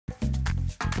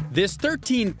This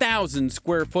 13,000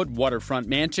 square foot waterfront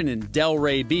mansion in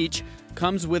Delray Beach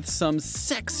comes with some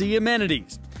sexy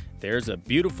amenities. There's a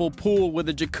beautiful pool with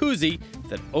a jacuzzi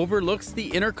that overlooks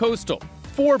the Intracoastal,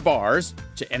 4 bars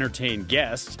to entertain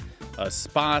guests, a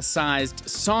spa-sized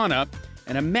sauna,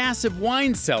 and a massive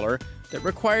wine cellar that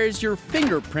requires your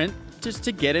fingerprint just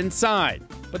to get inside.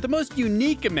 But the most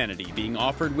unique amenity being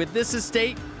offered with this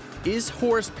estate is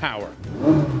horsepower.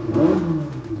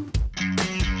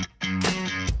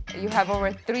 You have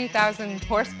over 3,000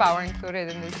 horsepower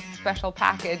included in this special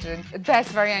package, and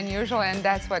that's very unusual, and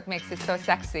that's what makes it so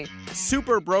sexy.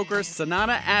 Super broker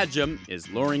Senada Adzem is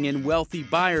luring in wealthy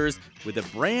buyers with a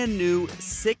brand new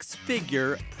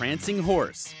 6-figure prancing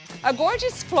horse. A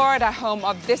gorgeous Florida home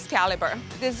of this caliber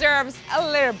deserves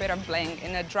a little bit of bling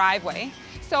in a driveway,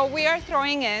 so we are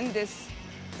throwing in this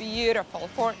beautiful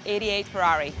 488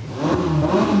 Ferrari.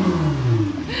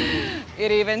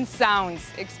 It even sounds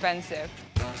expensive.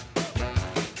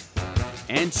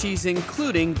 And she's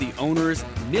including the owner's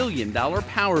 $1 million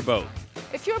powerboat.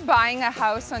 If you're buying a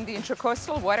house on the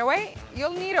Intracoastal Waterway,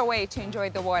 you'll need a way to enjoy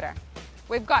the water.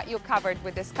 We've got you covered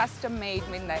with this custom-made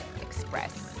Midnight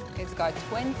Express. It's got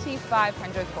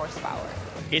 2,500 horsepower.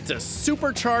 It's a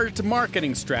supercharged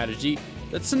marketing strategy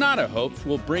that Senada hopes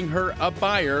will bring her a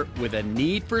buyer with a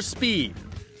need for speed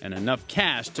and enough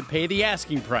cash to pay the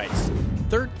asking price,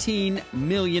 $13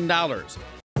 million.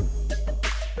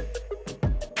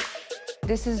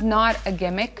 This is not a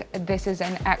gimmick, this is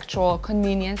an actual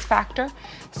convenience factor,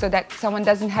 so that someone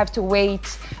doesn't have to wait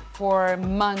for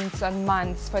months and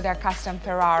months for their custom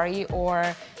Ferrari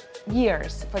or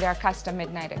years for their custom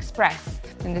Midnight Express.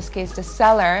 In this case, the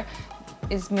seller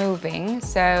is moving,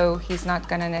 so he's not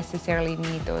going to necessarily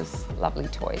need those lovely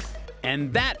toys.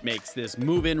 And that makes this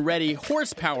move-in ready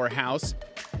horsepower house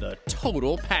the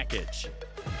total package.